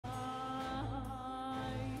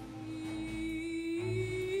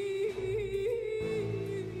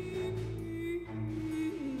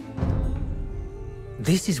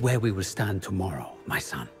This is where we will stand tomorrow, my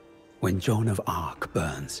son, when Joan of Arc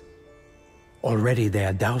burns. Already they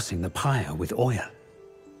are dousing the pyre with oil.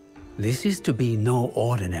 This is to be no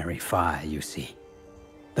ordinary fire, you see.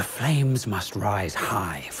 The flames must rise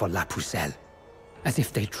high for La Pucelle, as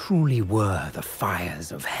if they truly were the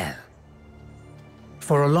fires of hell.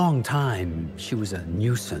 For a long time, she was a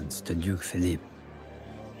nuisance to Duke Philippe.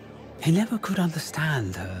 He never could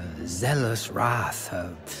understand her zealous wrath,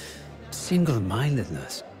 her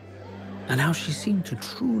single-mindedness, and how she seemed to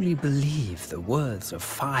truly believe the words of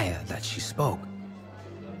fire that she spoke.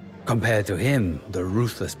 Compared to him, the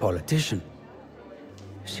ruthless politician,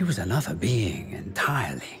 she was another being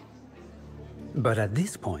entirely. But at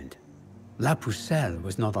this point, La Pucelle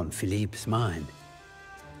was not on Philippe's mind.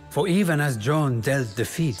 For even as Joan dealt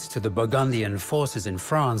defeats to the Burgundian forces in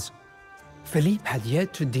France, Philippe had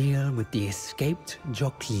yet to deal with the escaped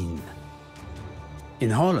Jacqueline. In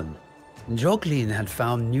Holland, Jacqueline had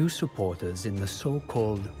found new supporters in the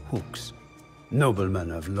so-called DUKES,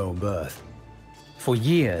 noblemen of low birth. For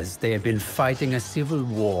years, they had been fighting a civil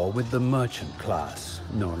war with the merchant class,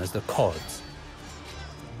 known as the Cods.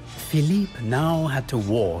 Philippe now had to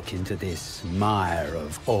walk into this mire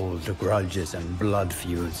of old grudges and blood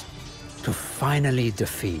feuds to finally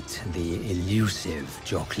defeat the elusive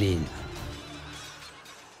Jacqueline.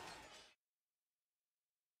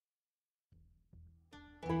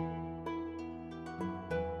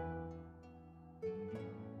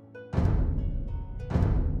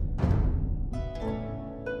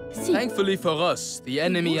 Thankfully for us, the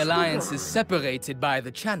enemy alliance is separated by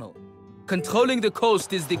the channel. Controlling the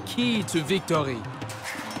coast is the key to victory.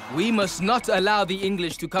 We must not allow the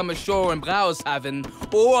English to come ashore in Browshaven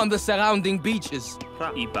or on the surrounding beaches.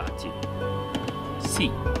 I bati. Sì.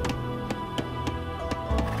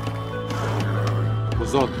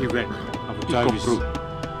 Pozor, Ivan. I compru.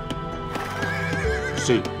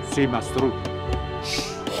 Sì, sì, mastru.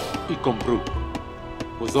 I compru.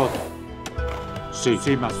 Pozor. Sì,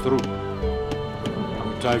 sì, mastru.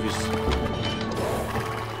 Davis.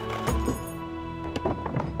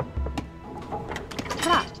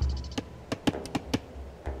 Tra.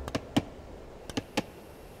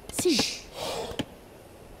 Sì.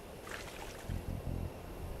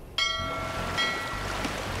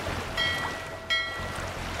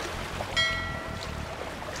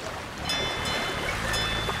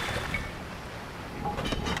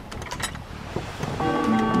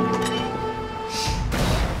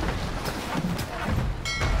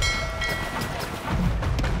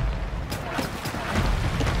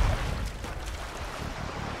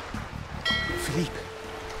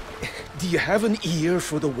 Do you have an ear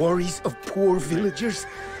for the worries of poor villagers?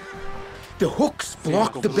 The hooks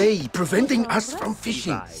block the bay, preventing us from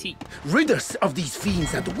fishing. Rid us of these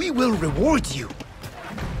fiends and we will reward you.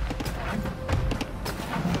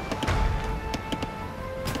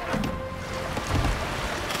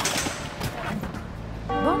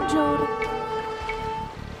 Buongiorno.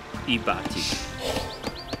 I bati.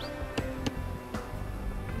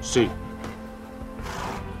 Sì.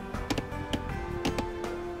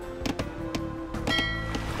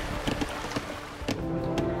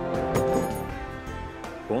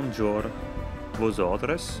 Bonjour.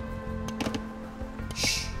 Vosotros?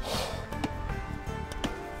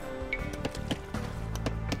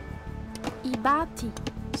 I bati.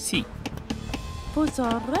 Sì.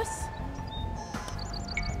 Vosotros?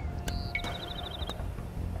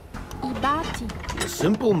 I bati. The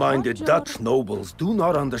simple-minded Dutch nobles do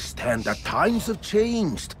not understand that times have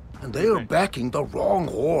changed, and they are backing the wrong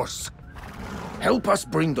horse. Help us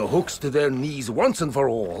bring the hooks to their knees once and for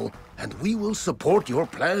all, and we will support your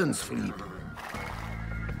plans, Philippe.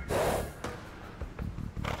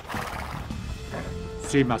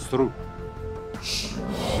 Sì, mastru.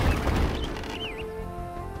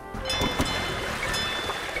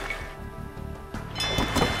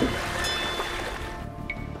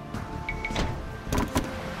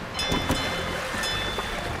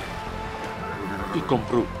 I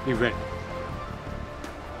compru, Ivan.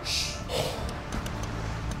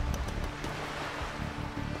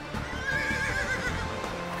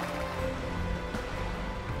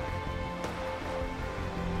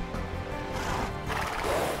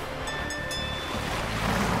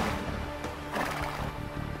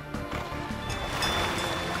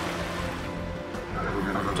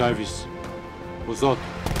 Davis. Pozor.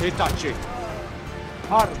 Etace.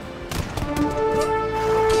 Har.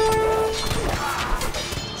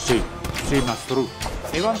 Sì, sì, mastru.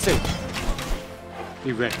 Evanze.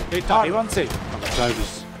 Ivan. Eta, evanze.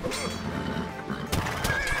 Davis.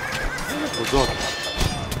 Pozor.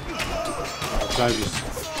 Davis.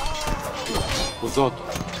 Pozor.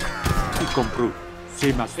 I compru.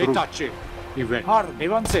 Sì, mastro. E tace. I ve. Arm. E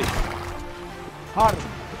avanzate. Arm.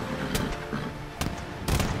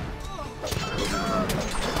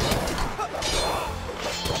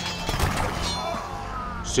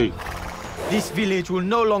 Sì. This village will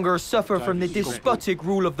no longer suffer from the despotic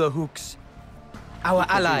rule of the Hooks. Our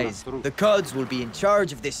allies, the Kurds, will be in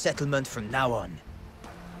charge of this settlement from now on.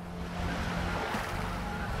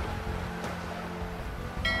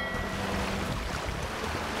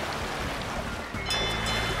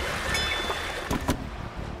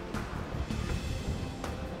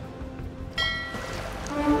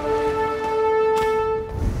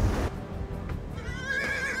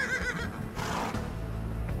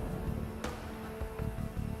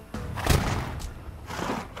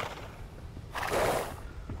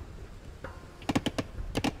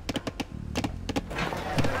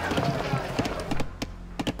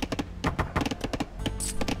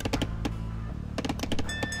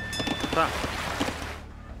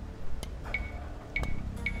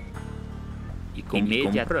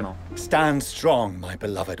 Immédiatement. Stand strong, my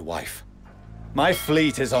beloved wife. My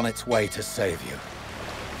fleet is on its way to save you.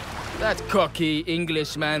 That cocky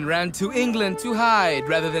Englishman ran to England to hide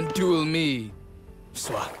rather than duel me.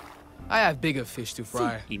 Swat. I have bigger fish to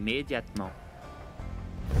fry. Immédiatement.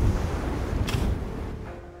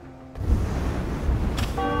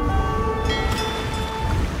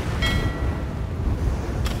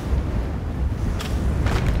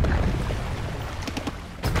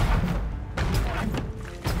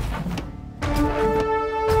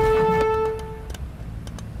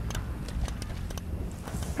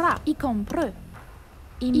 Y compreux.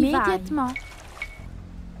 Immédiatement.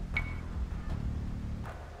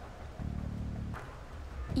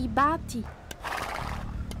 I batti.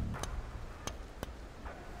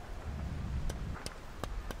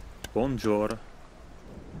 Bonjour.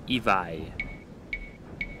 I vai.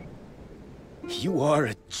 You are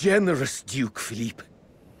a generous Duke, Philippe.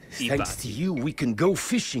 Thanks to you, we can go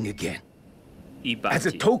fishing again. As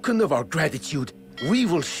a token of our gratitude, we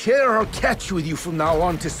will share our catch with you from now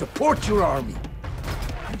on to support your army.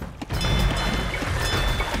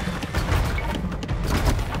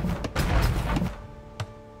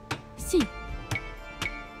 Sì.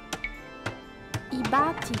 I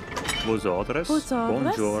batti. Vos ordres.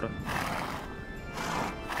 Bonjour.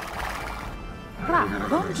 Ra,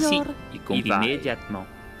 bonjour. Sì, immédiatement.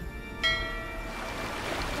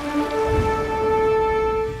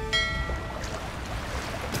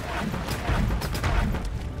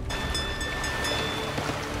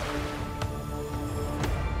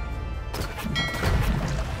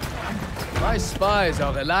 My spies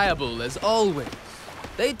are reliable as always.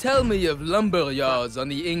 They tell me of lumber yards on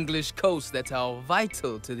the English coast that are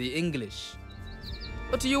vital to the English.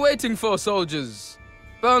 What are you waiting for, soldiers?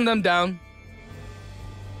 Burn them down.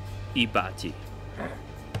 I batti.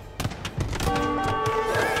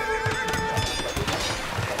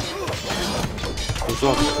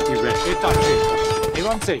 Uzot, i ve. E tace. E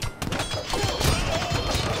avanzate.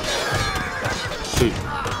 Sì.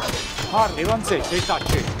 Arm. E avanzate. E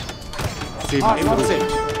tace. Sì, e avanzate.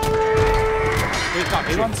 E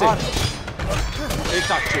tace. E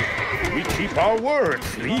tace. We keep our word,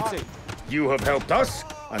 Philippe. You have helped us,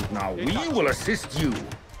 and now we will assist you.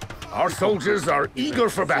 Our soldiers are eager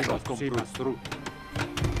for battle. Sì, mastro.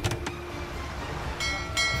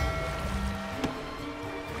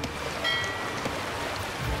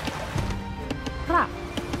 Ra.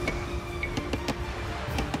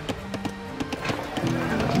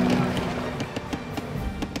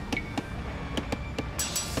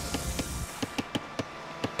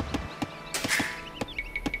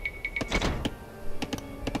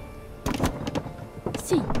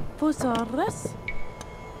 Sì, vos ordres.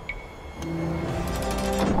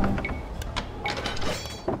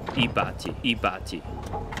 I batti. I batti.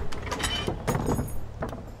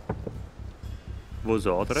 Vos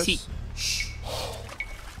ordres. Sì.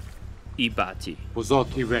 I batti.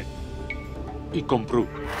 Uzot, i ve. I compreux.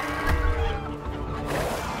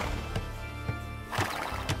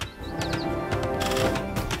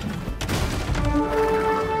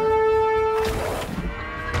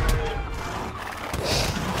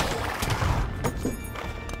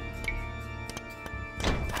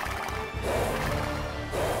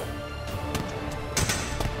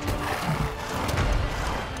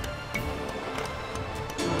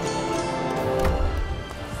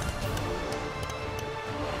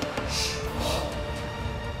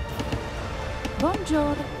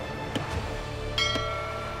 Bonjour.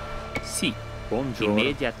 Sì. Bonjour.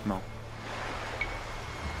 Immédiatement.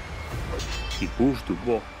 I bouge du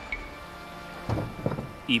bois.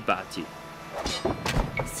 I batti.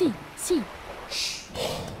 Sì, sì.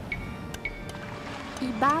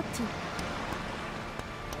 Ibati.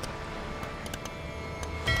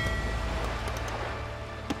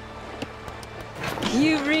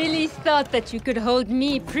 You really thought that you could hold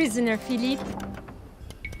me prisoner, Philippe?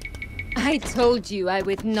 I told you I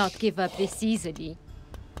would not give up this easily.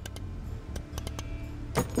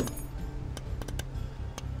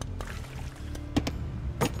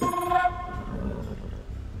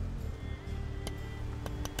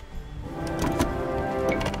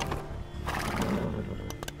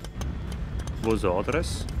 Vos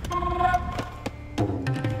ordres?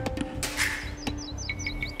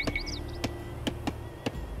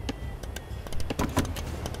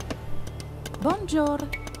 Buongiorno.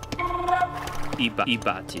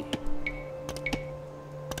 Ibati.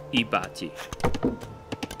 Ibati.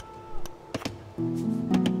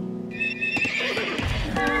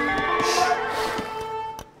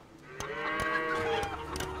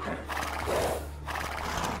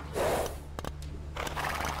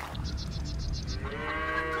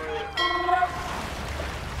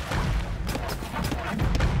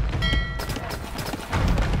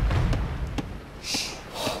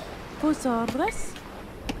 Posorres.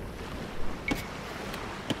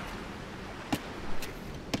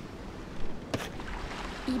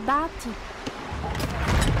 Ibati.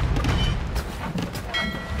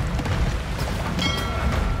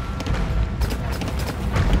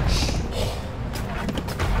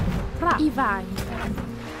 Ivai.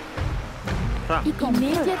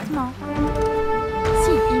 Immédiatement.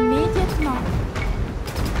 Si, immédiatement.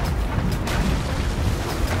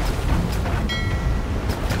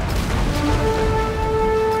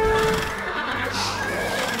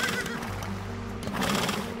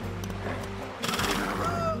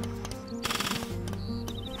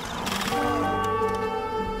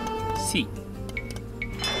 Sì.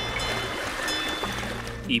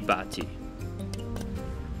 Ibati.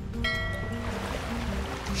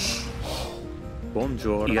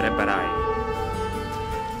 Buongiorno. Ireberai.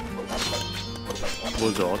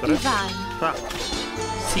 Vos ordres? Ivai. Fra.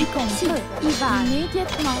 Sì. Si, Ivai.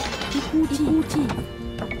 Immédiatement. Ikuti.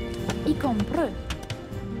 Y compreux.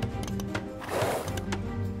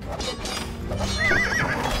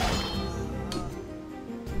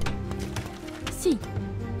 Si.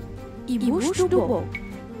 I bouche dubo.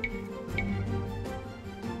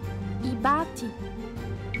 Ibati.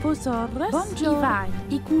 Posorres. Ivai.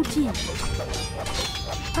 Ikuti.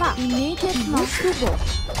 Fra. Immédiatement. Dubo.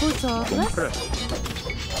 Posorres.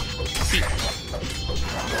 Sì.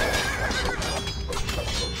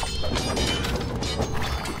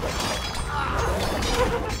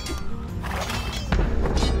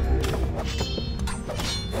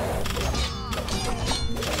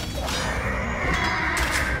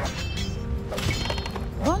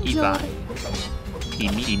 Buongiorno.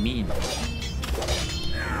 Imin.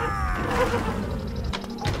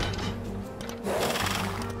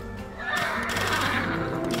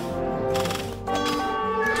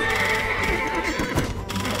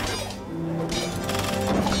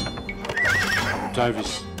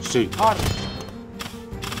 Davis. Sì. Har.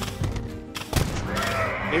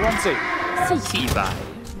 Evanse. Sì, vai.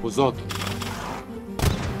 Usot.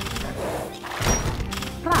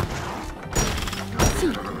 Fra.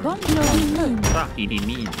 Si, buongiorno. Fra.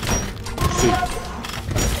 Imin. Sì.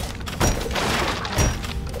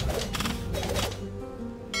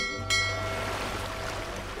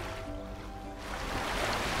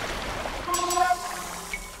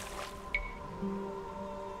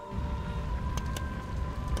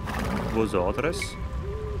 Vos ordres?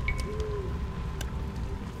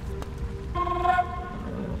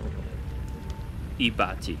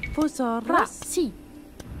 Ibati. Posorres. Si.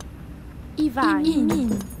 Ivai.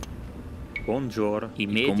 Buongiorno.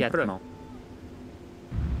 Immediatement.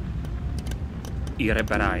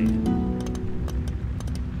 Ireberai.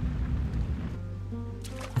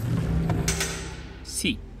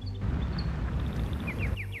 Sì.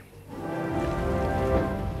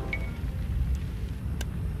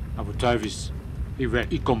 Abu Davis. Ive.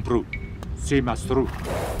 I compru. Si mastru.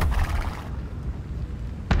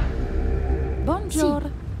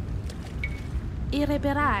 Buongiorno.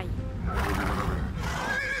 Ireberai.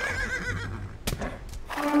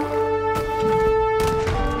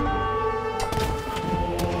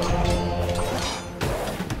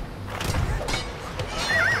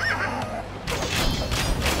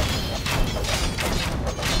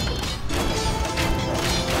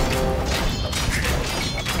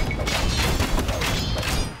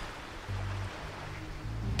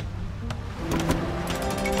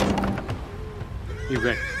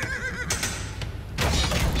 Ive.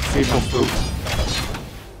 Si compru.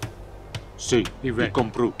 Si, Ive. I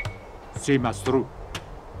compru. Si mastru.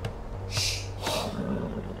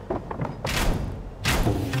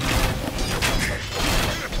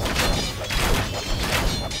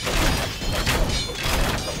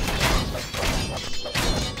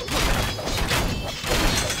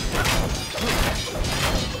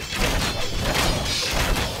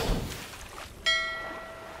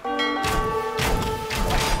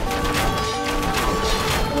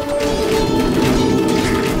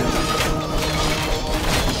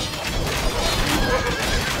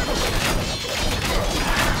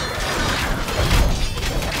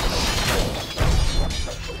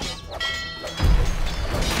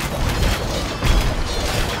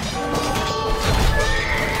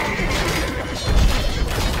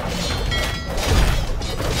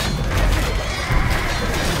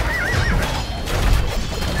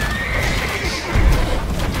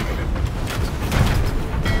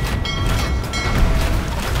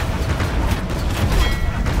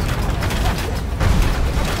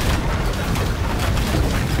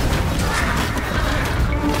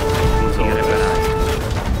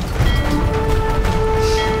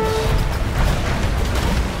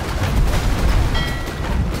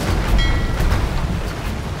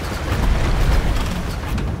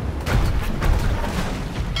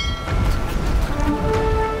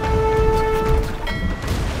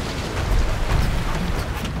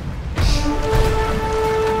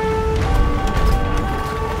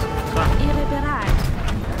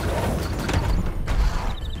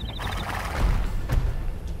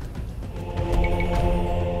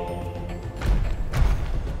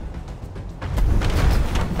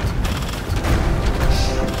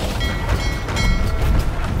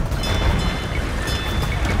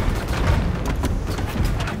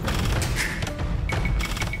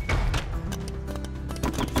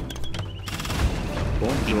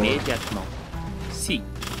 Immédiatement. Si.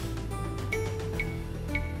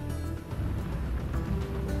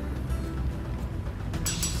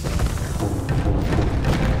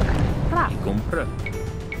 Ra. Y compré.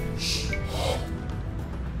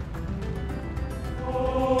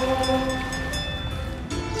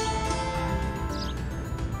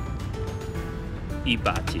 I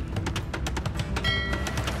bati.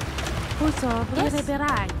 Posorres.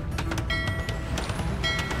 Ireberai.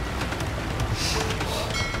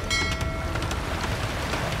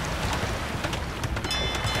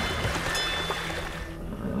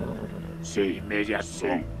 Sì,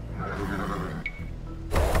 immediatamente.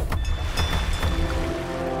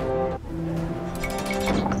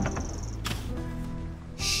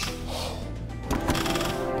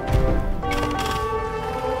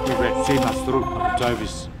 Sì, mastru.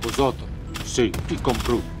 Travis, usato. Sì, ti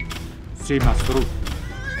compru. Sì, mastru.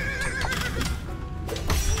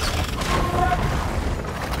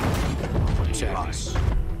 Travis.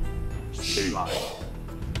 Sì.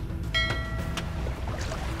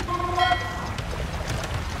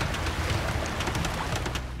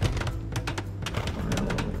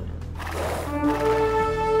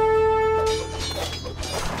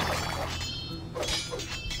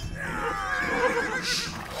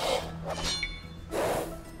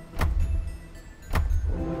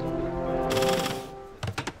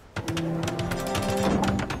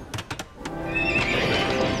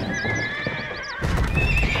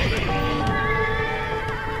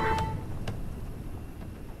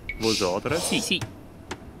 Vosotros? Sì. Sì.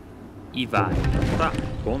 I vai. Ra.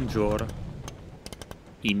 Bonjour.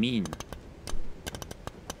 I min.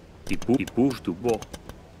 Ti push du bo.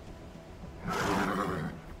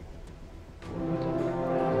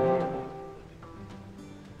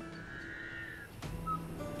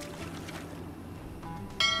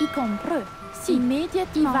 I compré. Sì.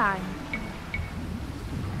 Immediatamente. I vai.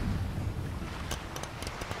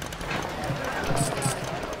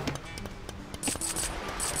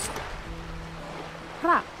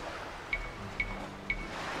 Ra.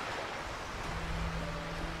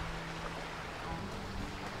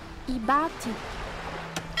 I bati.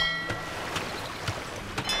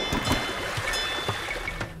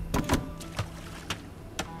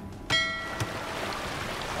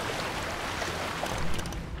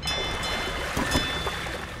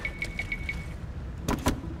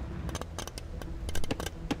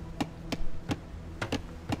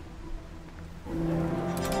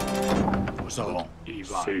 Usato. I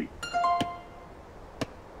vai. Sì.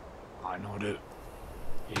 En ordre.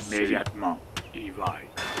 Immédiatement. I vai.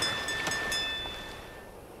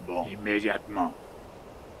 Bon. Immédiatement.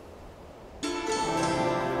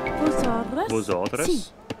 Posorres. Vosotros? Sì.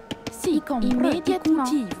 Sì, I compré.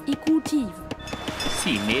 Immediatamente. I cultive.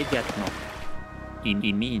 Si, immédiatement.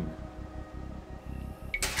 I min.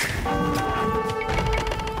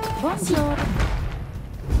 Buongiorno.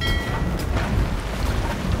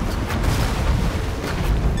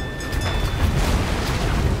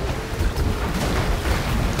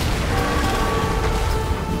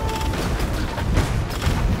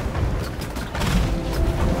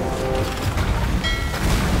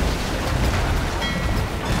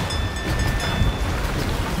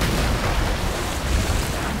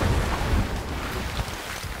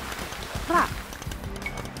 Ra.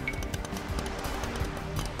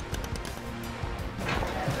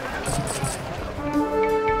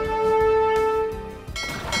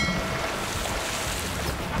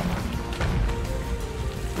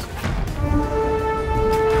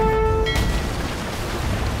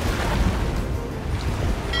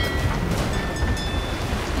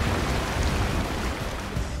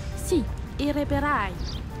 Sì, ireberai.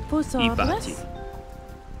 I Posorres. bati.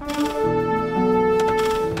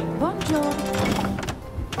 Buongiorno.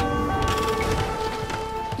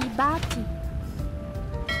 I bati.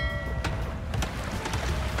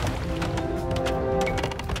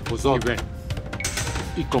 Usato.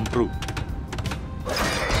 I compru.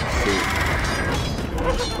 Sì.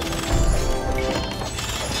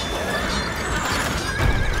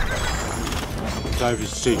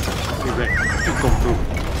 Travis, sì. I compru.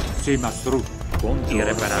 Sì, mastru. I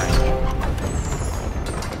reparai.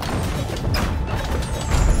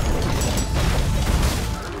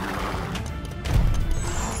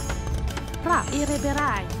 Ra.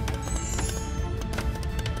 Ireberai.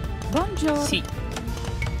 Buongiorno. Sì.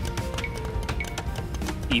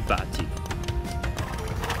 I bati.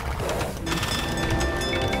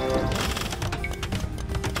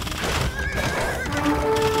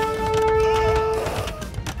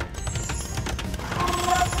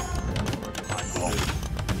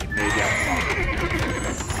 Immediatamente.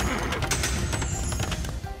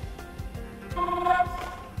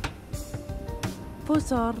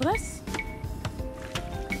 Vosotros?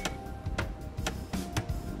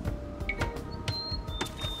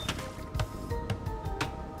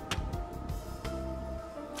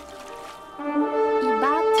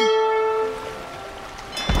 Ibati.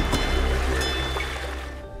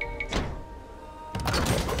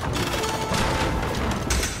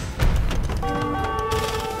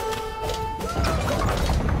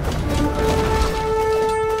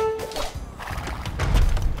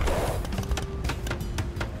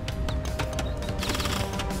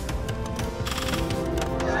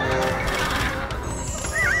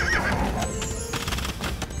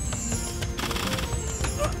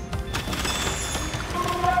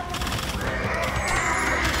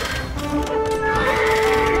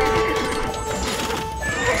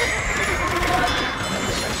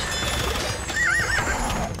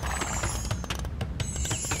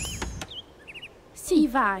 Si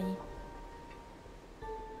vai.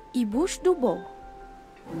 I bush do bo.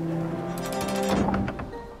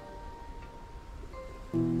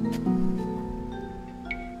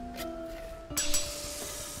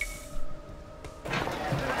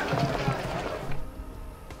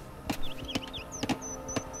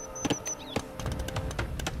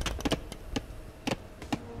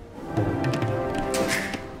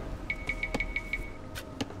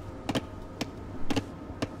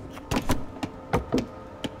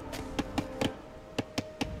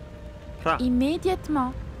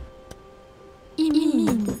 Immédiatement.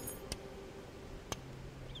 Imine.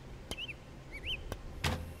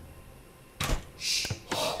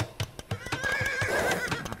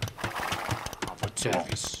 Our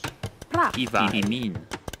service. Rap. Imin.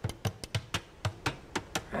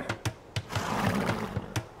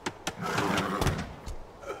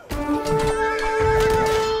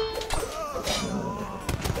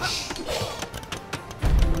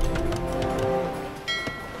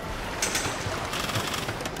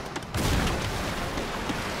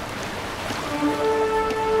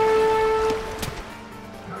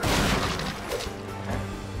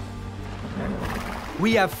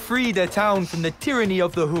 We have freed a town from the tyranny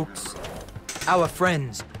of the Hooks. Our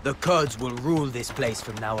friends, the Kurds, will rule this place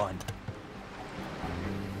from now on.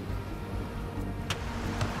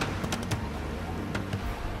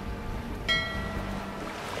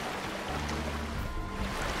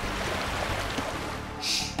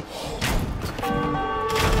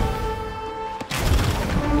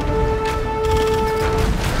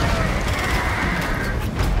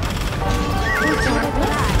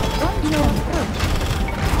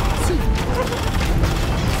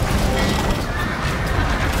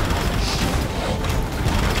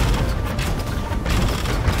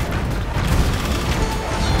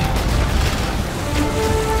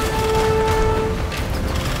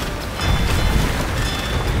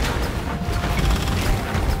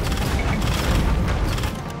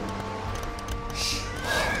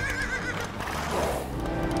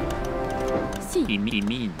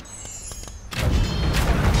 Imin.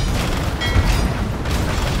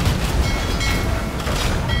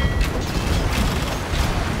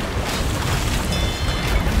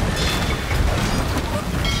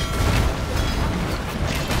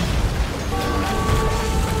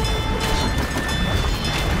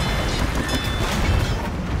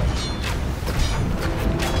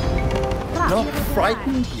 Not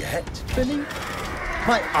frightened yet, Philip?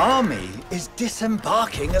 My army is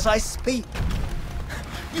disembarking as I speak.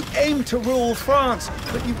 You aim to rule France,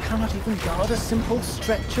 but you cannot even guard a simple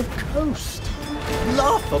stretch of coast.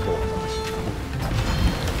 Laughable.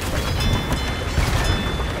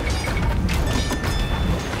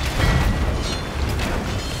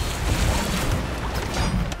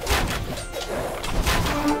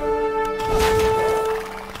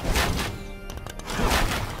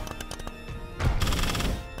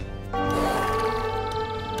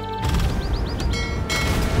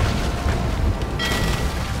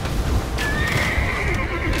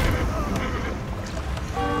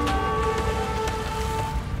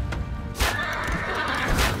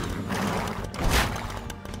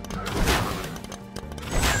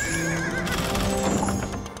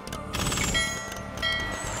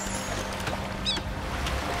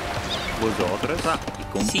 Vosotros y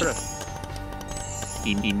compra.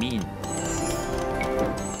 Imin.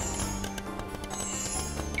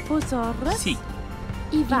 Vosotros? Si.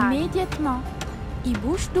 I vai. Immédiatement. I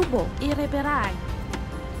bush do bo. I reberai.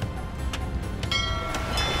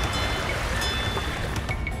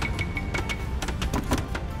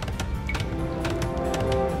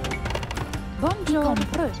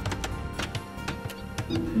 Buongiorno.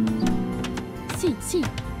 Si, si.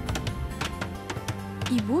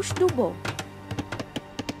 I bush do bo.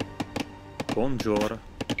 Buongiorno.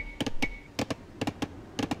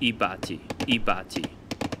 Ibati, ibati,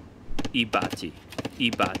 ibati,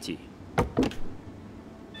 ibati.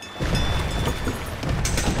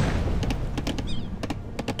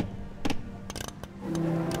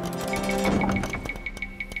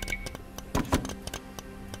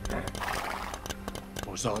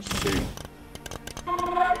 Sì.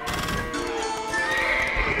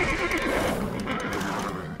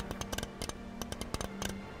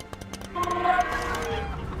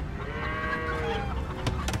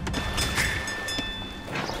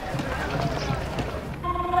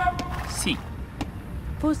 Sì.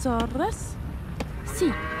 Vosotros?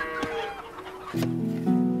 Sì.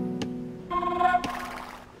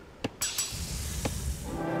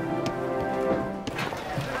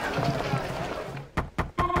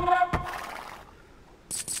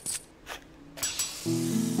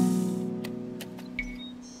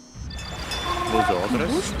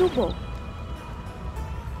 Vosotros? Dubo.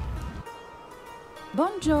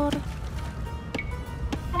 Buongiorno.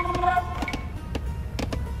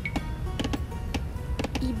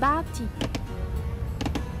 Ibati.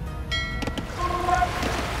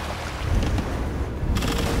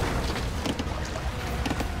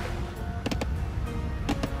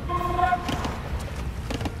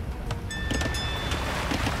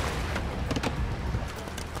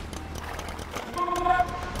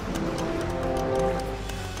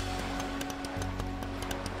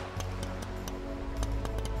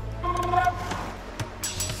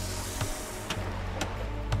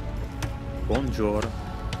 Buongiorno.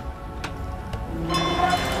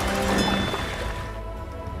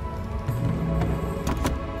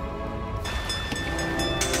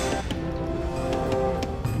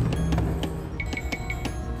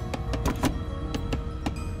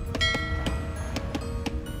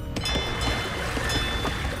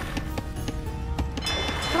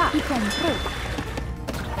 I compro.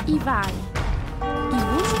 I vai. I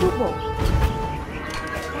bus dubo.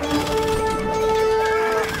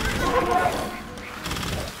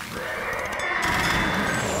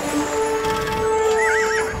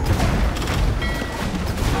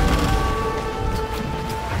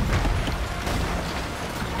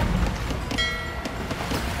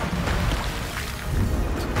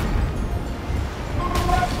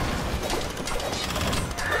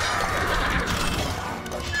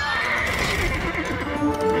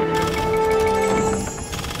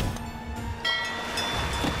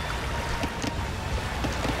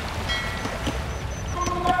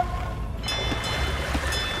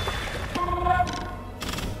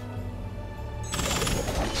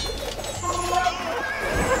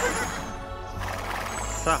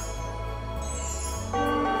 Ça.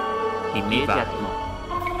 Immédiatement.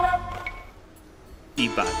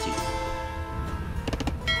 Ibati.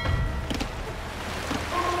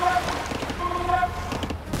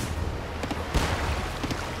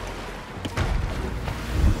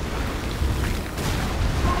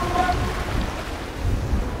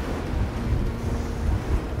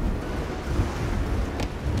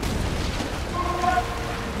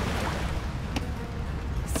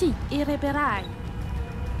 Sì, irreperai.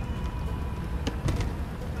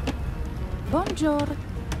 Buongiorno.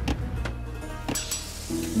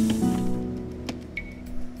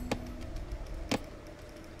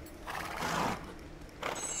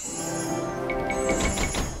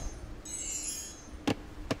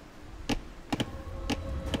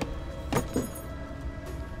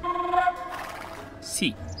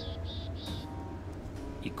 Sì.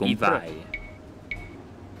 I vai.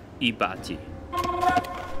 Ibati.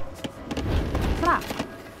 Fra.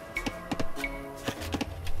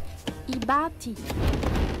 Ibati.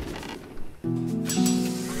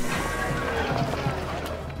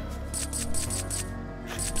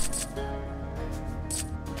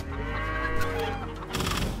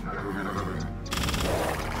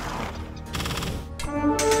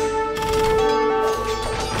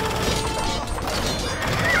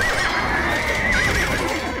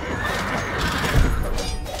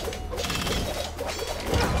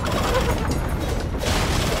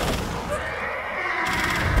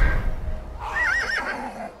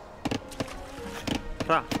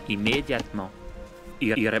 Fra. Immédiatement.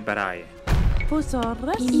 Irreparai.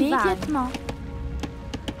 Vosotros? Immédiatement.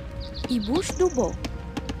 I bus dubo.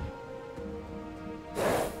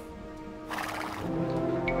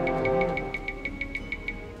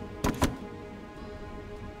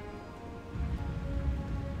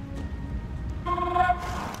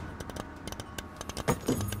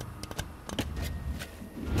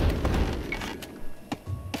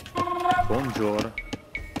 Buongiorno.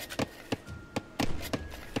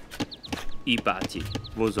 Ibati.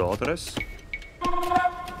 Vosotros?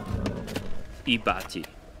 Ibati.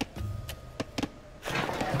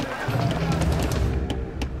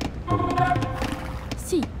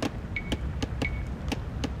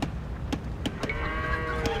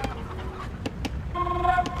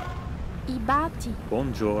 I bati.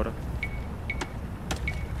 Buongiorno.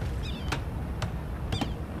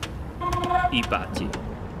 I bati.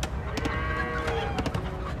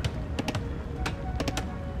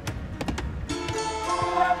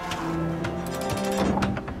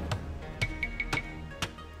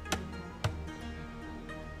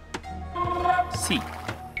 Sì.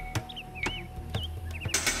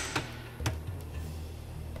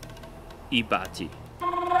 I bati.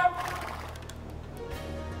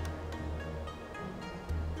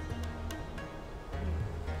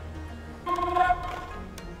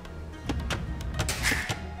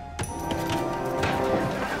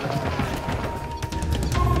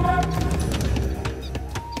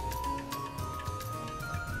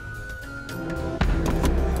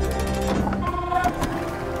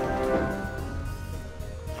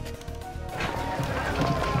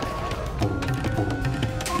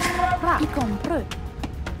 I compreux.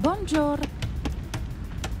 Bonjour.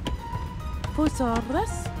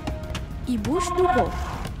 Posorres. I bouche du beau.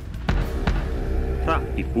 Ra,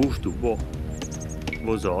 i bouche du beau.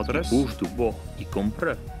 Vos ordres, bouche du beau, i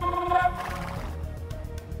compreux.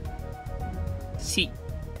 Sì.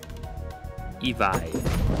 I vai.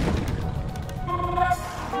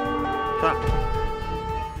 Ra.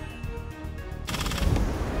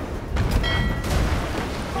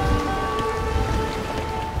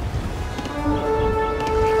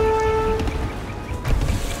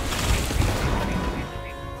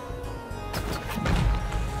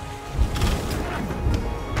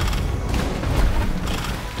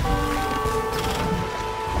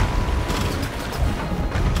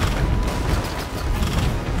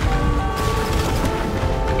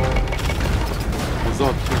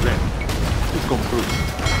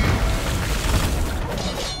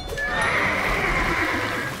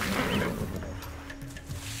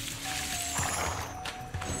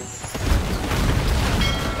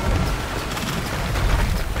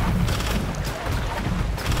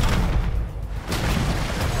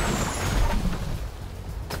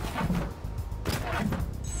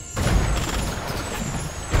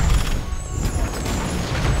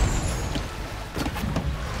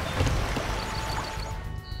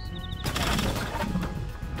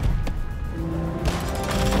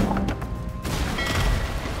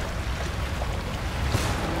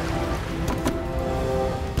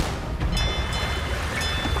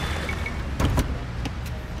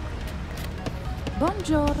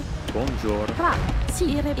 Bonjour. Buongiorno. Fra.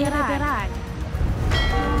 Sì, reperai.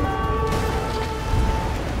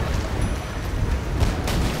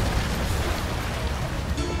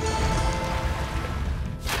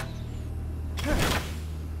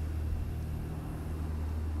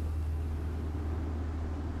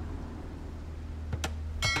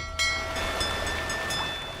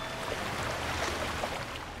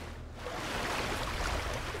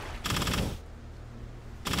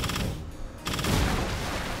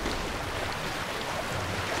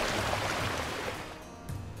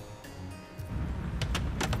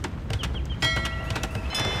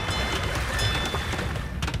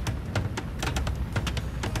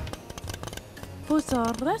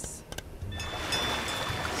 Posorres.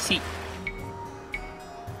 Sì.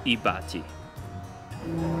 I bati.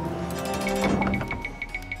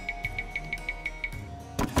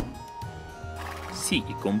 Sì,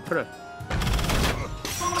 i compreux.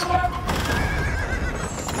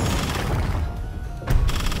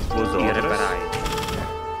 Vos ordres. I reparai.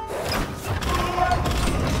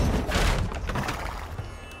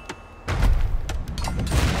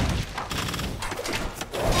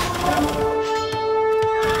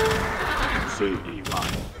 Sì, i vai.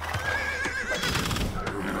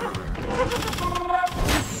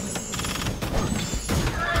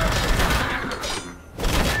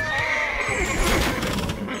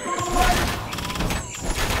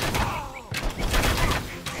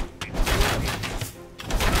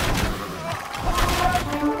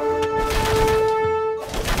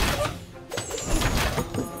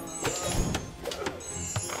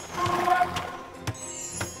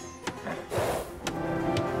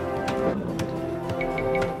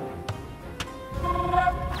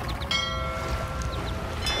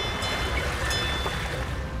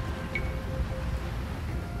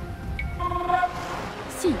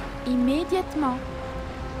 Si, immédiatement.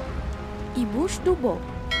 I bouche du beau.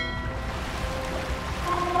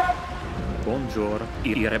 Buongiorno.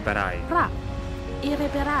 I reparai. Fra. I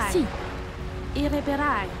reperai. Si. I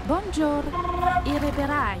reperai. Bonjour. I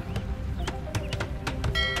reperai.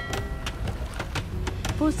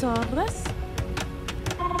 Posorres.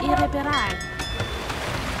 I reperai.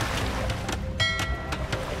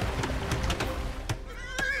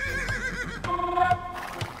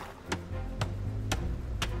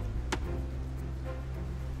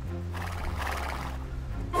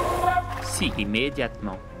 Si,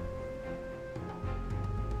 immédiatement.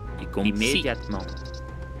 Immédiatement.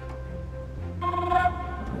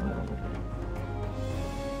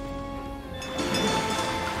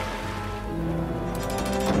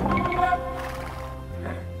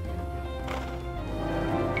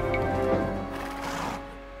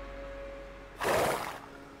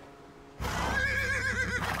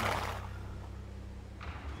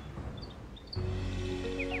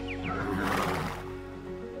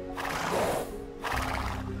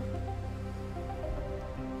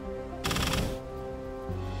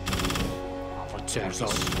 Certo.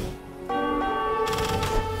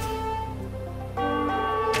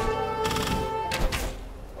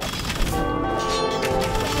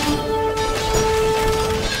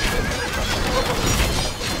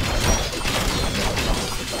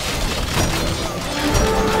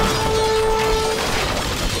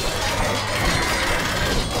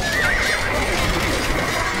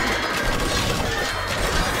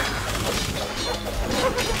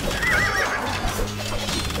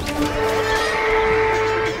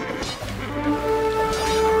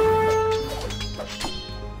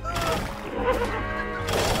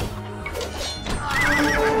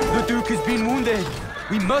 The Duke has been wounded.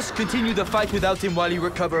 We must continue the fight without him while he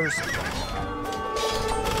recovers.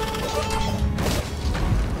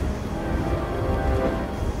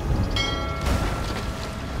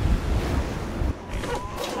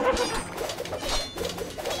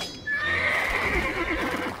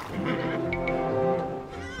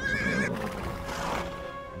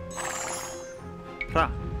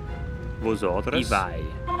 Fra. Vosotros. Y vai.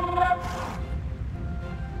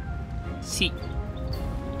 Si.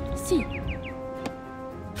 Sì.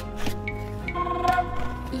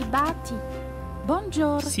 I bati.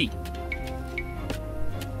 Buongiorno. Si.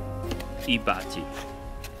 I bati.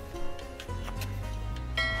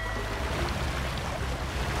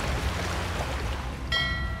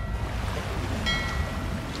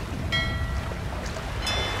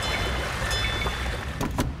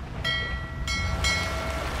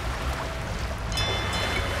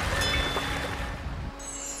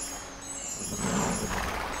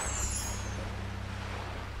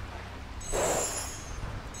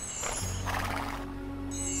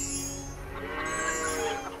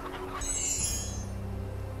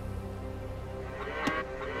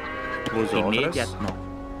 Vosotros. Immédiatement.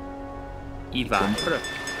 Y va.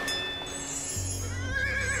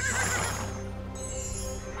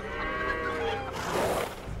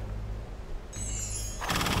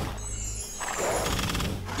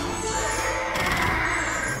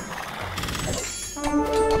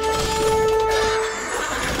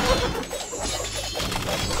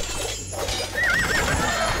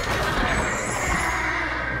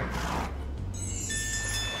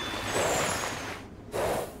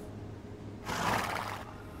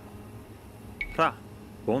 Fra.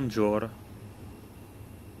 Buongiorno.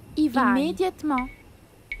 I vai. Immédiatement.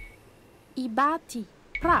 I bati.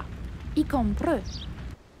 Pra. I compreux.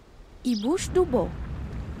 I bouche du beau.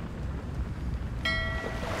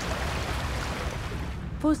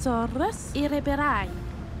 Vosotros irreberai.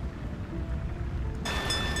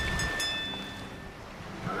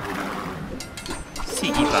 Si,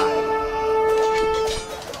 i vai.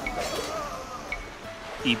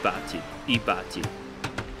 I bati. I bati.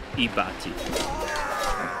 I bati.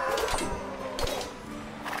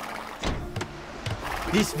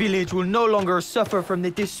 This village will no longer suffer from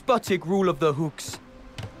the despotic rule of the Hooks.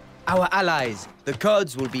 Our allies, the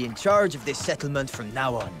Cuds, will be in charge of this settlement from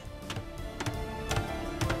now on.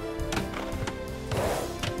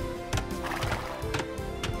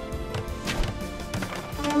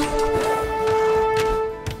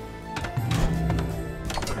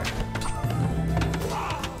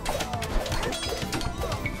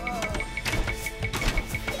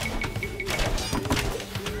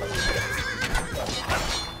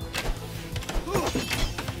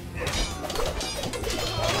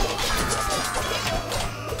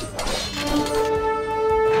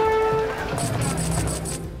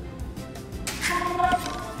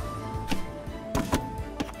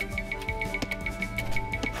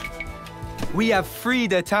 We have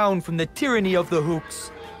freed a town from the tyranny of the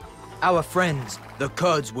Hooks. Our friends, the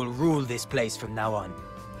Cuds, will rule this place from now on.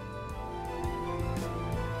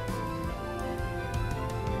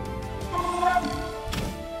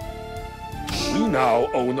 We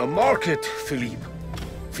now own a market, Philippe.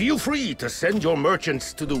 Feel free to send your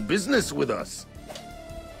merchants to do business with us.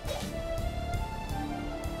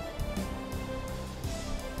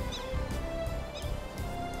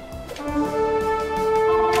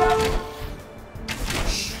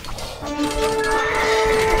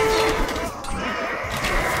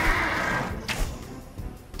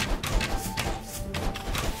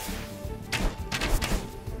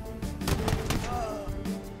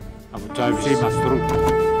 Davis. See Mastru.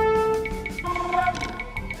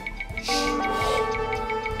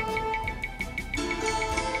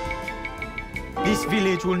 This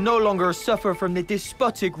village will no longer suffer from the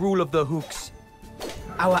despotic rule of the Hooks.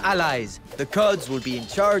 Our allies, the Kurds, will be in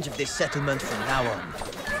charge of this settlement from now on.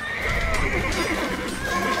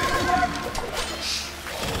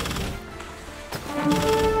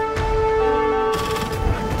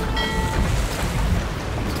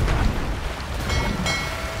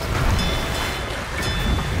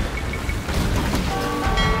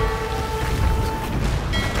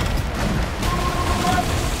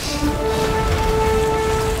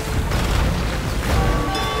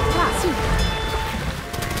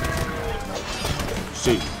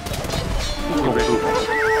 Sì.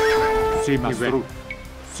 Sì, Mastru.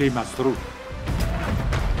 Sì, Mastru.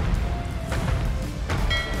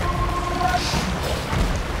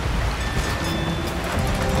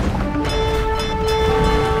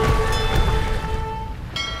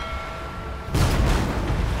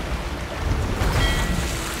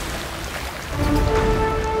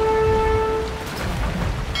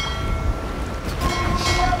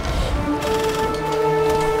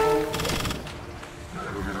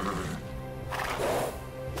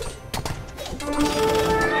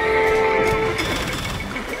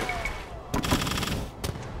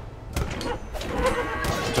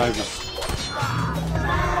 Davis.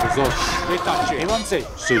 Zot. Retace. Evanze.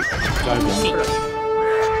 Sì. Davis. Sì.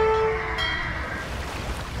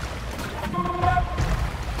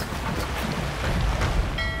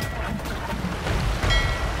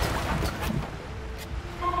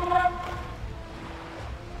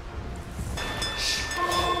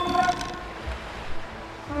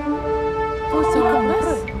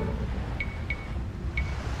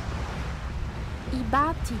 I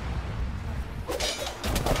batti.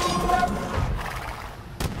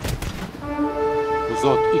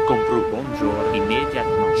 Zot. I compru. Bonjour,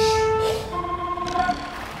 immédiatement.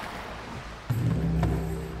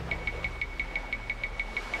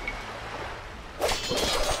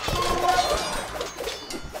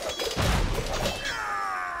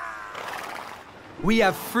 We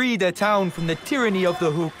have freed a town from the tyranny of the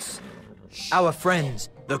Hooks. Our friends,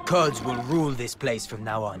 the Kurds, will rule this place from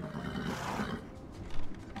now on.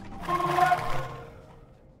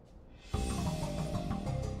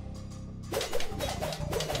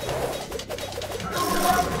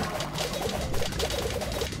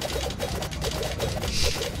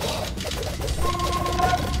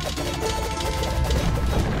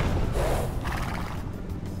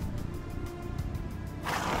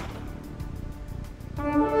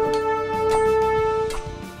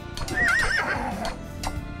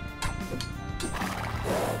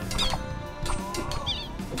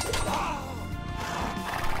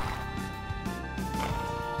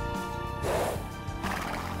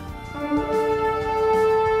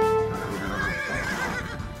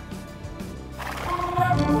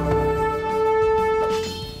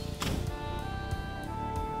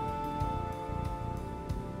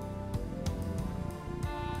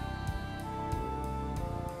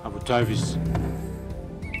 Davis.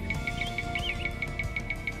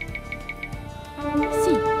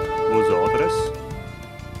 Sì. Vos ordres?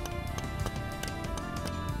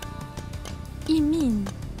 Imin.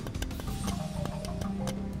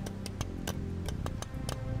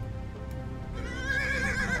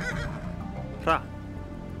 Fra.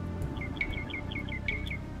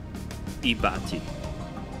 I batti.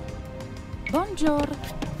 Buongiorno.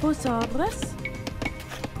 Vos ordres?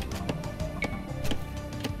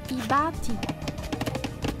 I batti.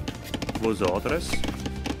 Vos ordres?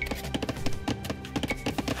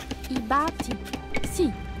 I batti.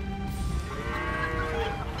 Sì.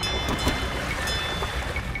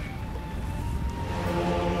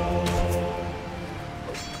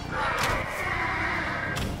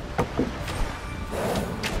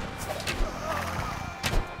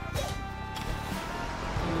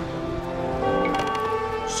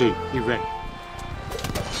 Sì, i re.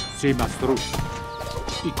 Sì, Mastru.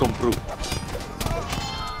 I compru.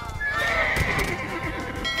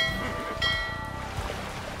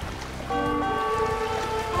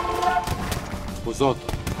 Zot.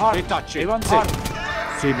 Retace. Evanze.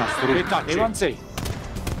 Sì, Mastru. Retace. Evanze.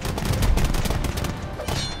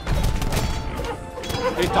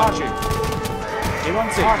 Retace.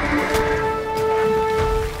 Evanze.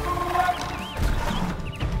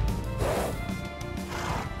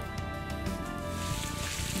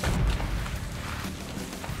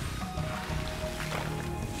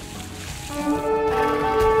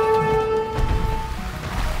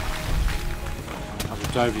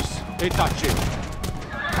 Davis. Retace.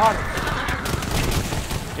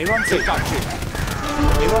 Evanze. Retace.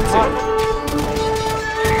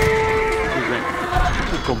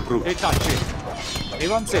 I compru. E tace.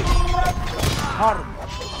 Evanze. Harm.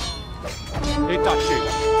 E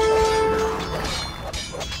tace.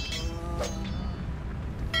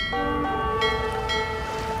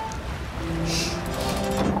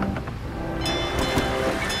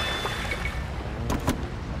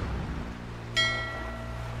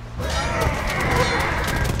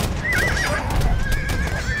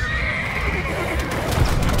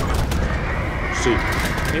 Sì.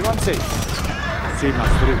 Evanze. Sì,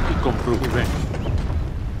 mastro. I compru.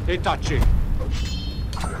 E tace.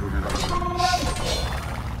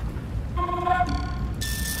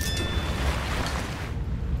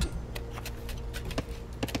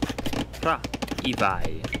 Ra, i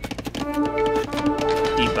vai.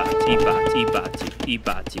 I batti, i batti, i batti, i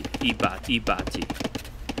batti, i batti, i batti.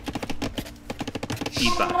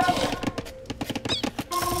 I batti.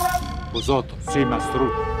 Bosotto. Sì,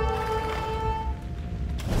 mastro.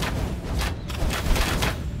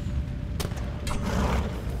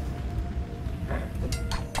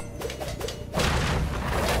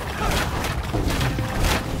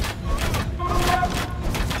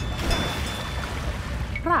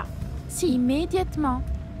 Ra, si, immédiatement.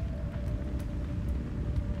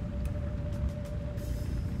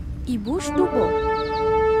 I bouche du beau.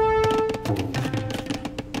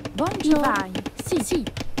 Bonjour. Vai. Si, si.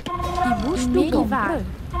 I bouche du beau. Vai.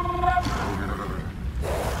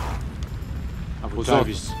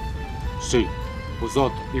 Bosotto. Sì.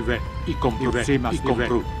 Bosotto. I compru. Sì, ma i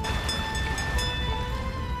compru.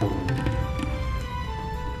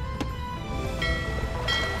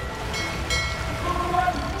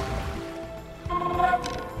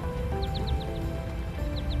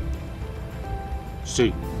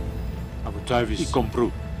 Sì. I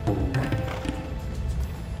compru.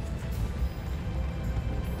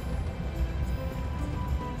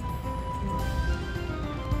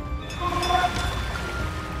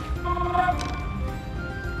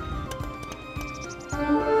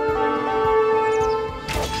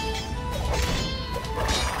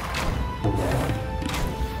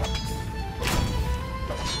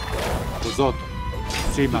 Bosotto.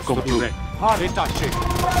 Sì, ma compru. E tace.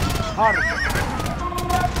 Harm.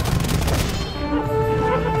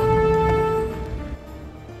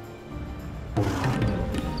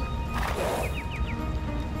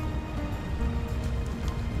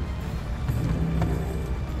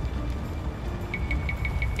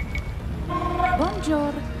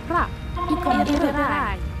 Bonjour. Ra, i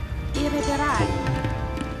comprerai. I reverai.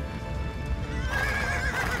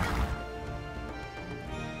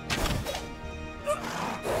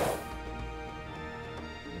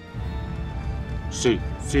 Sì,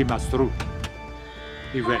 sì, mastro.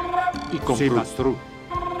 I compru. Sì, mastro.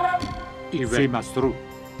 Sì, mastro.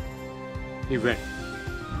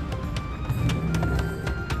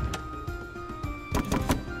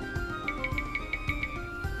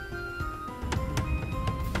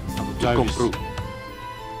 I compru.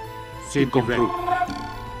 Sì, compru.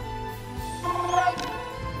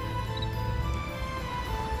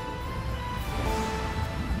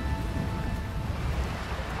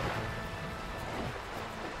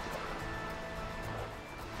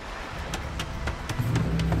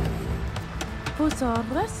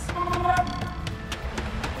 Posaurus.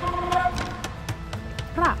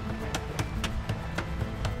 Ra.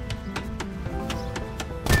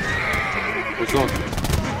 Bosotto.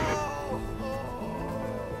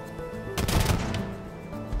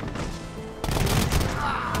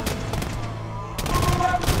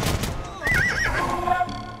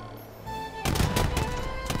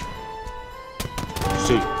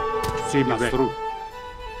 Sì, mastro.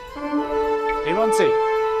 Evanze.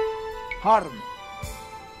 Harm.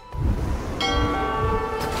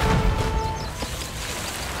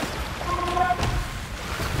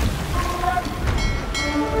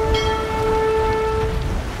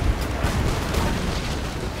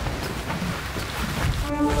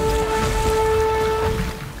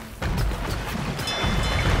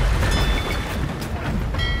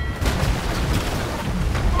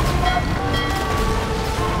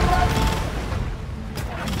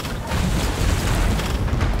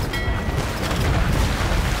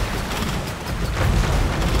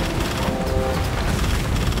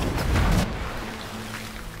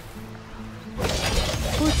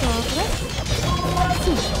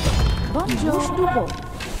 Bonjour du beau.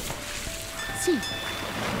 Si.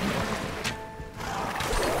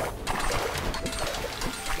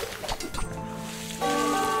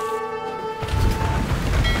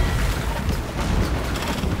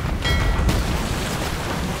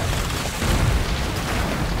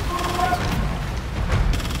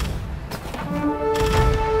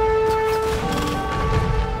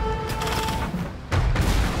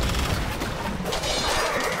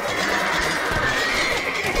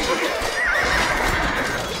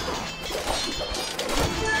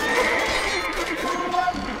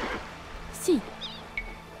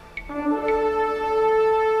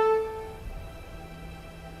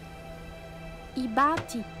 I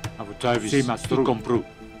bati. Avutavis, sì, mastru, compru.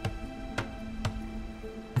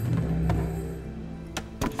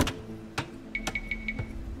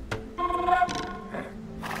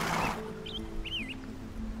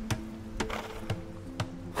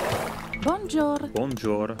 Bonjour.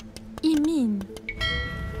 Bonjour. Imin.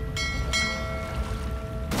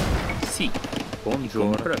 Si.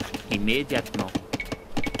 Bonjour. Immédiatement.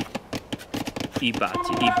 I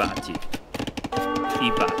bati, i bati.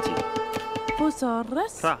 I bati.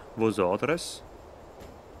 Vosotros. Fra vosotros.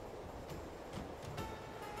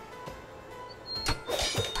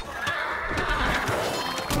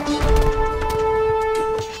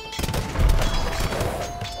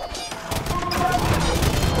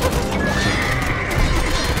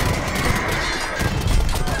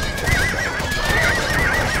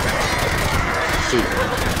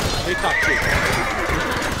 Ritacci.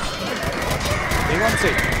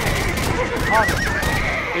 Avanzi. Arma.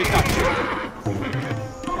 Ritacci.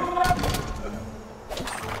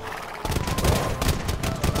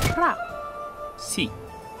 Fra. Si.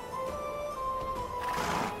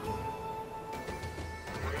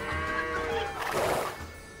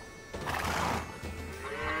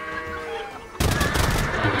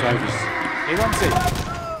 Travis. Avanzi.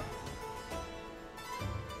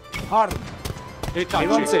 Arma. Ritacci.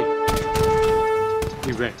 Avanzi.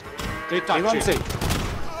 Rivet. Ritacci. Avanzi.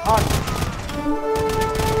 Arma.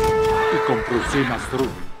 I compru, sì, mastru.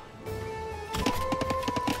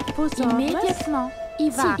 Vosotros. Immédiatement. I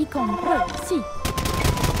va. Si. I compro. Si.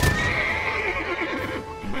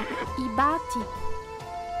 I bati.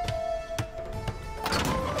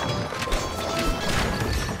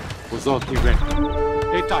 Vosot, Rivet.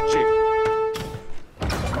 Ritacci.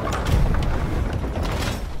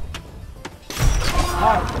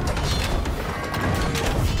 Arma.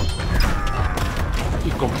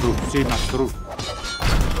 I compru, sì, mastru.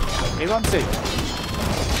 Avanzi.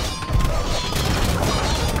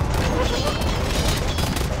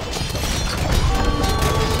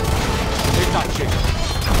 Ritacci.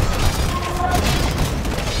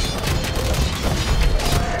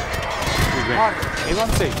 Arma.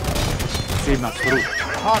 Avanzi. Sì, mastru.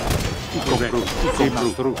 Arma. I compru, sì,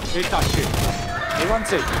 mastru. Ritacci.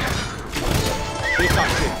 Avanzi.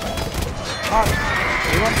 Ritacci. Arma.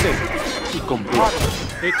 Avanzi. I compru. Arma.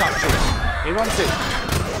 Ritacci. Avanzi.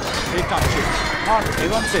 Ritacci. Arma.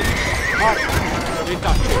 Avanzi. Arma.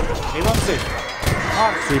 Ritacci. Avanzi.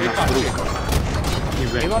 Arma. Sì, ritacci.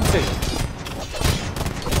 Avanzi.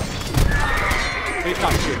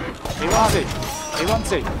 Ritacci. Avanzi.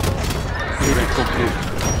 Avanzi. Sì, compru.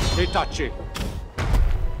 Ritacci.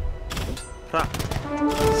 Fra.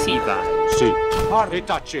 Si vai. Sì. Arma.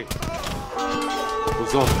 Ritacci.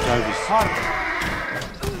 Vosot, Travis. Arma.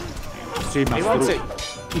 Sì, mastru.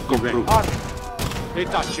 I compru. Arma.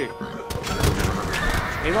 Ritacci.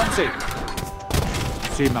 Avanzi.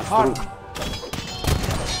 Sì, mastru.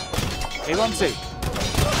 Avanzi.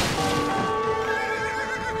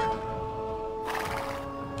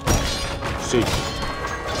 Sì.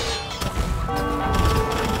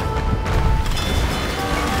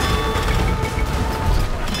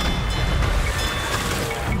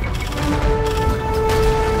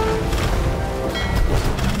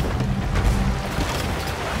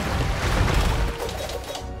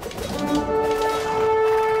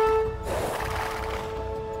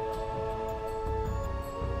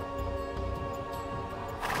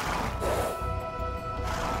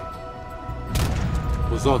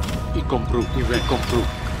 Vosot, I compru, I compru.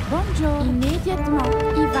 Bonjour. Immédiatement.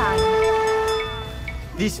 I va.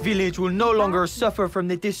 This village will no longer suffer from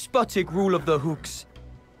the despotic rule of the Hooks.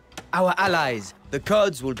 Our allies, the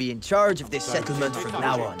Cuds, will be in charge of this settlement from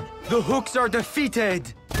now on. The Hooks are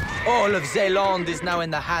defeated! All of Zeeland is now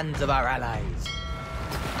in the hands of our allies.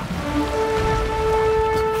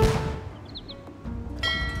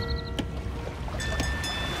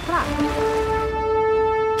 Fra.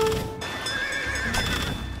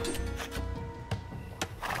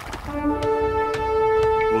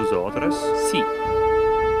 Vosotros. Si.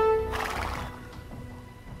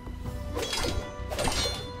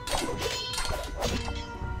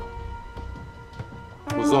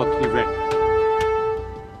 Vosot, Rivet.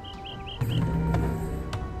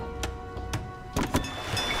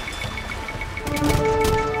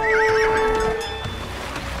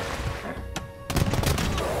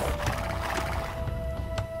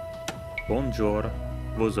 Bonjour.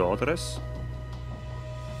 Vosotros.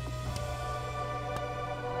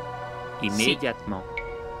 Immédiatement.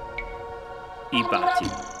 I bati.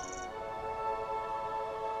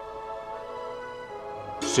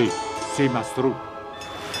 Sì, sì, mastru.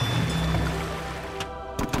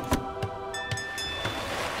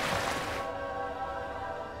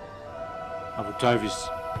 Avutavis.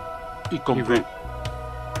 I compru.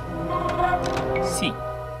 Sì.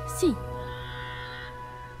 Sì.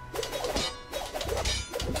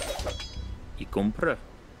 I compre.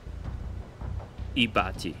 I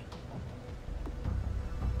bati.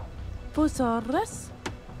 Vos ordres?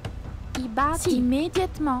 I bati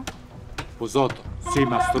immédiatement. Vosoto. Si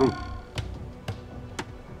mastru.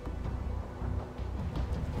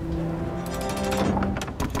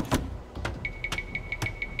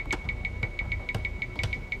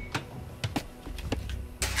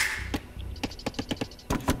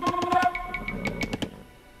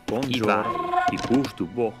 I vai. I bouge du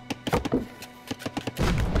bois.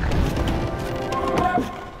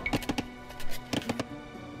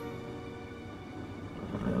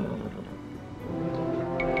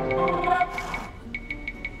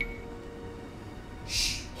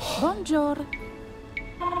 Buongiorno.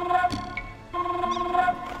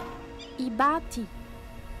 I bati.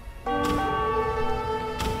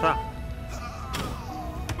 Ra.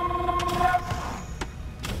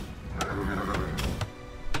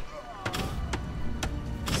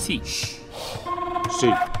 Sì. Si.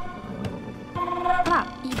 Ra.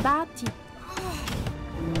 I bati.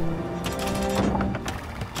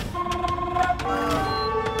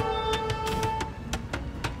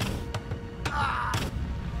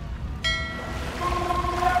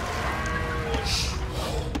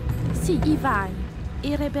 Sì, i vai.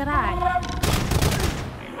 I reberai.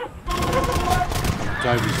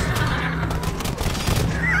 Davis.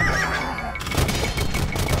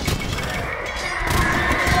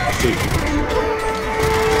 Si.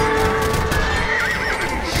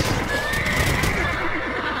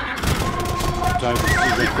 Davis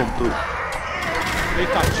si compru. E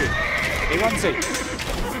cacci. E vanze.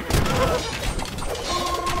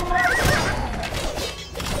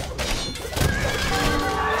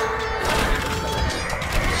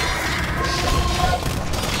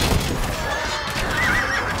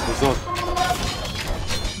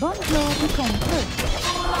 Buongiorno, compre.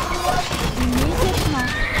 Immédiatement.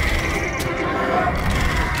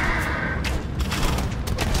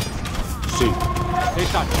 Si. E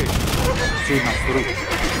cacci. Si mastru.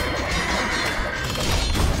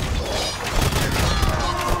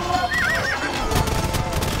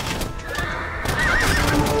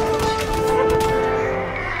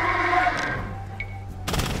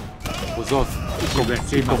 Vosot. Come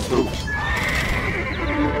si mastru.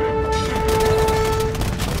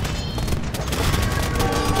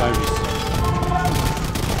 Davis.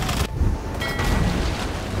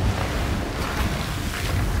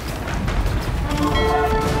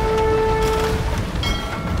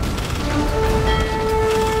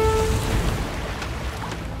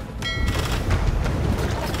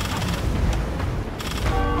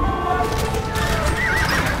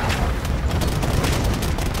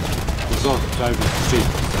 Vosot. Davis. Si.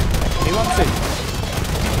 E vanze.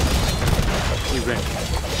 I re.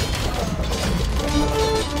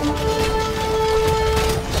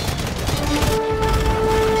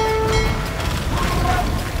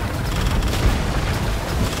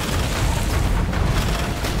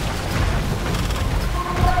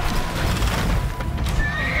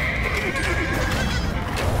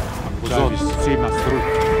 Davis, si mastru.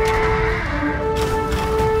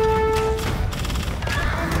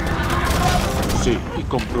 Si, I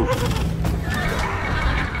compru.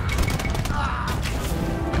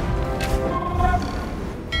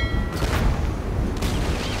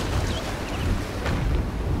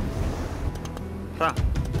 Ra.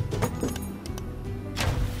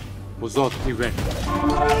 Vosot, I re.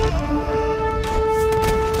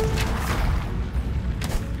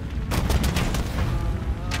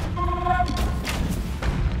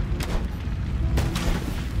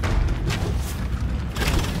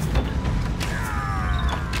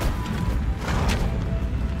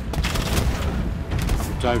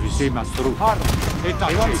 Davis, si mastru. Har. E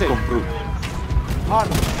tacci. I compru. Har.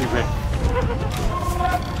 I re.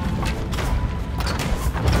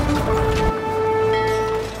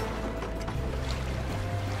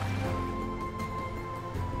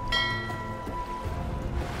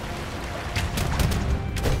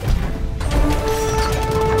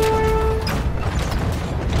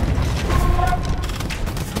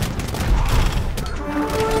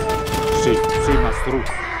 Si mastru.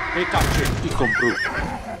 E tacci. I compru.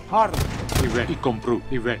 Har. I re. I compru.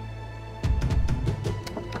 I re.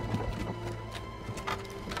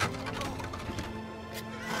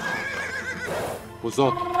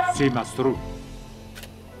 Vosot, si mastru.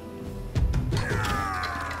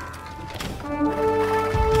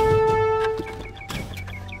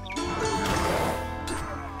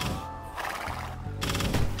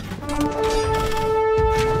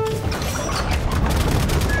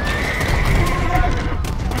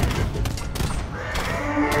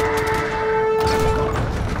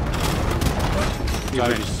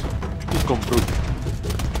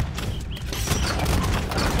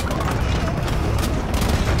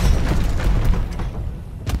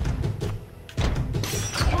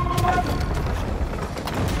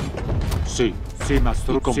 Sì, sì,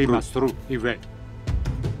 mastro, sì, mastro, Ive.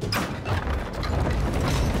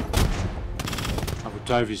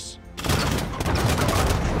 Avutavis.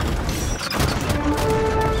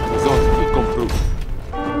 Zot, I compru.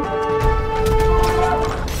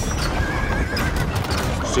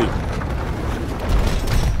 Sì.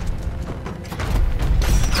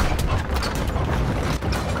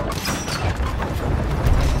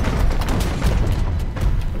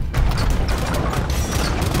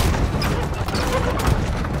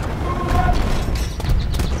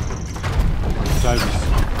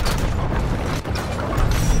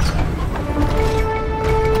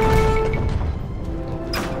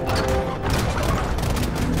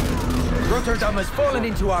 Rotterdam has fallen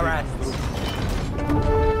into our hands.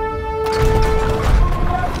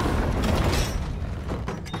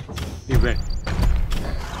 Ive.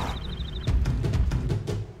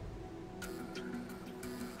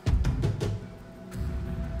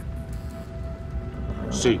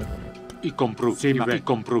 Sì, I compru. Sì, ma I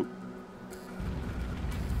compru.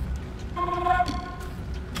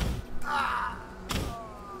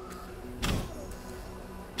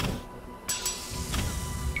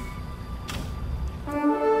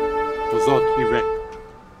 Zot, Ive.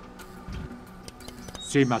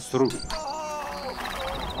 Sì, mastro.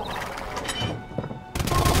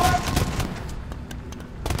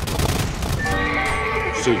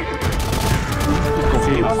 Sì.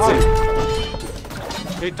 Confianza.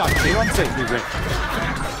 E tacci, non segui que.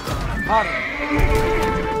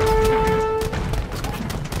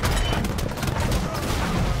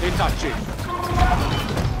 E tacci.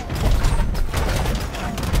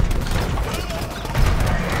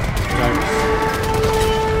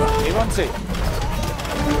 E non sei.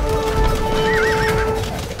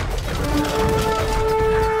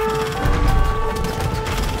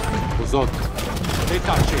 Zot. E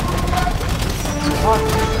tacci.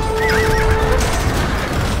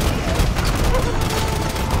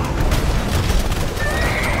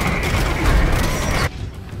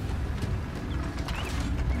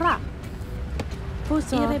 Ra.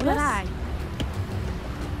 Irreverai.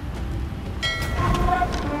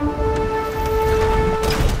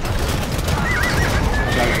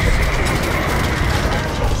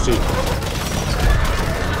 Sì.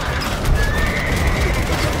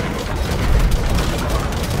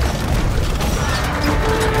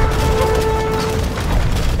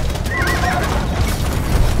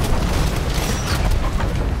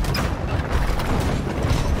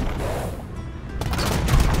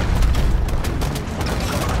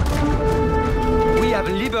 We have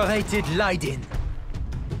liberated Leiden.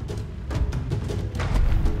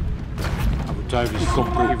 Avutavis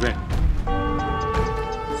compru. Ive.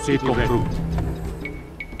 Sì, compru.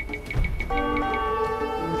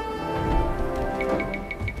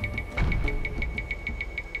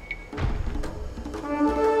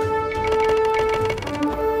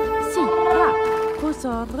 Si, Ra.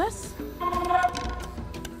 Posorres.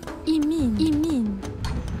 Imin. Imin.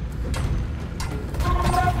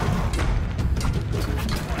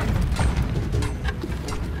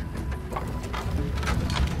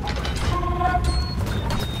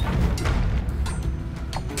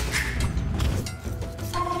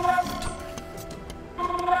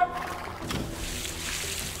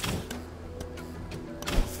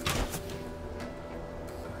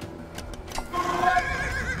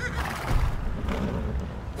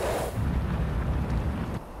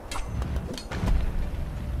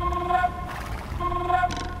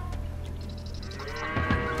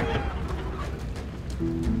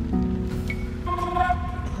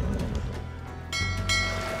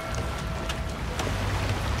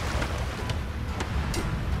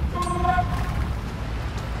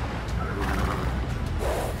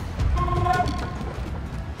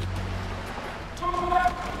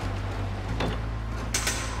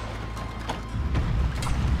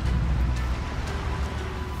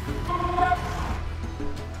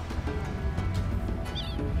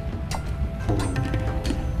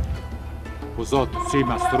 Zot, sì,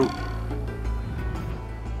 mastro.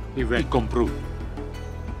 Ive, compru.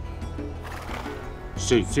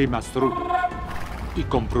 Sì, sì, mastro. I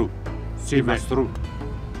compru. Sì, mastro.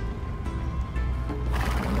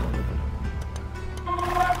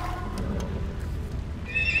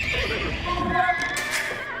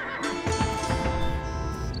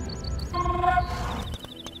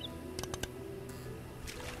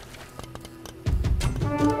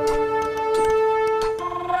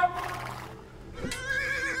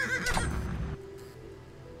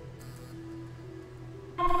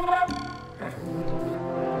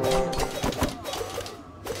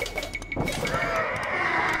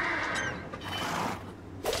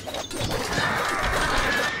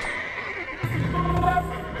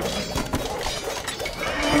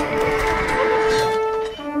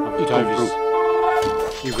 Davis.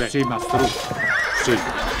 Sì, mastro. Sì.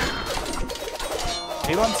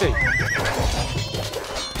 Avanti.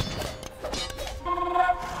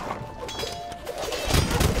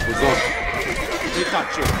 Usoto.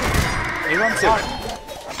 Ritacci. Avanti.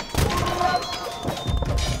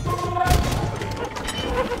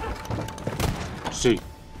 Sì.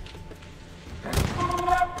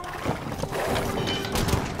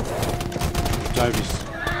 Davis.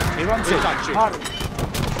 Avanti. Ritacci.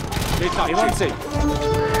 Avanti.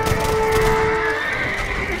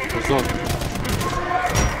 Usoto.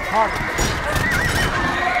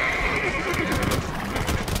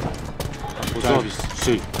 Davis.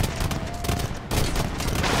 Sì.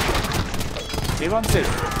 Avanti.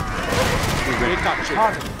 Ritacci.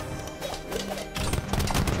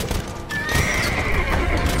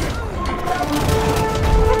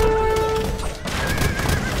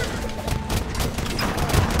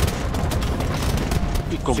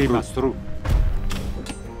 Sì, mastro.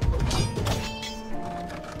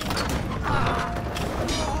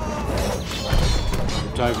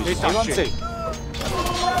 Davis. Avanti.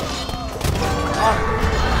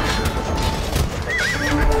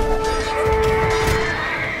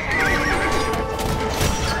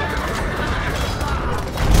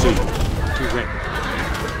 Sì. Corretto.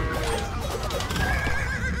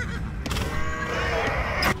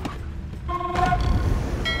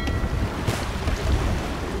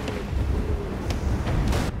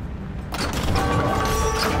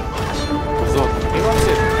 Usoto.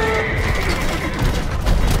 Avanti.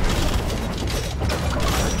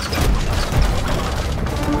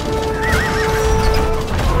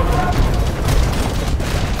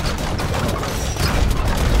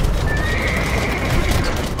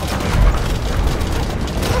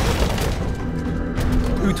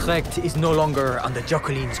 Utrecht is no longer under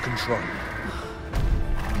Jacqueline's control.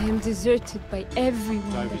 I am deserted by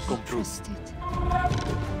everyone that I trusted.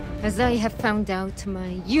 As I have found out,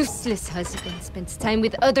 my useless husband spends time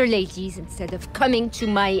with other ladies instead of coming to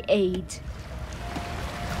my aid.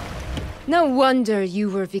 No wonder you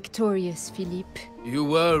were victorious, Philippe. You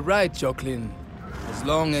were right, Jacqueline. As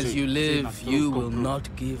long as you live, you will not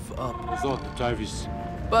give up. Usoto. Davis.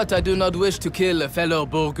 But I do not wish to kill a fellow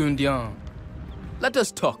Burgundian. Let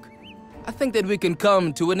us talk. I think that we can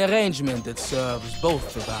come to an arrangement that serves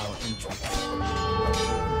both of our interests.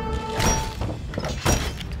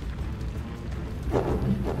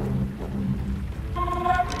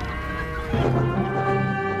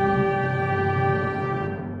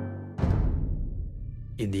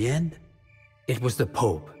 In the end, it was the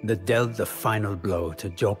Pope that dealt the final blow to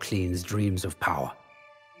Jacqueline's dreams of power.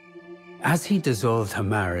 As he dissolved her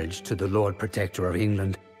marriage to the Lord Protector of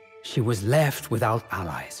England, she was left without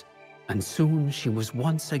allies, and soon she was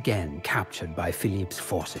once again captured by Philippe's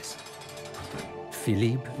forces.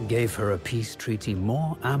 Philippe gave her a peace treaty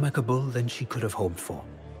more amicable than she could have hoped for.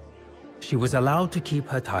 She was allowed to keep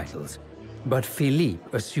her titles, but Philippe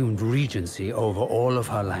assumed regency over all of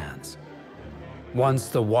her lands. Once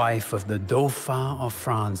the wife of the Dauphin of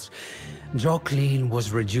France, Jacqueline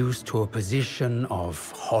was reduced to a position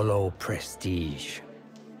of hollow prestige.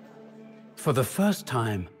 For the first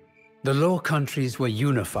time, the Low Countries were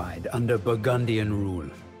unified under Burgundian rule.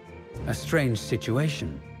 A strange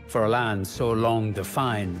situation for a land so long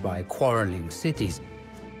defined by quarreling cities,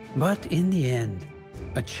 but in the end,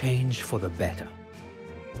 a change for the better.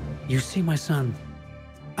 You see, my son,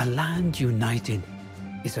 a land united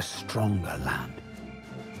is a stronger land.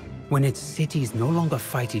 When its cities no longer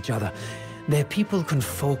fight each other, their people can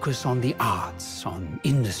focus on the arts, on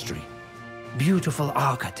industry, beautiful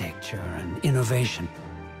architecture and innovation.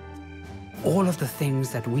 All of the things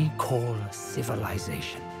that we call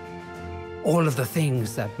civilization. All of the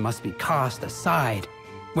things that must be cast aside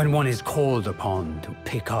when one is called upon to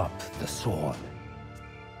pick up the sword.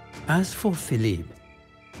 As for Philippe,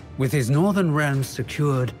 with his northern realms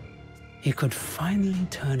secured, he could finally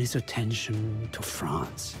turn his attention to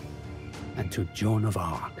France and to Joan of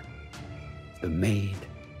Arc, the Maid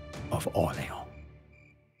of Orleans.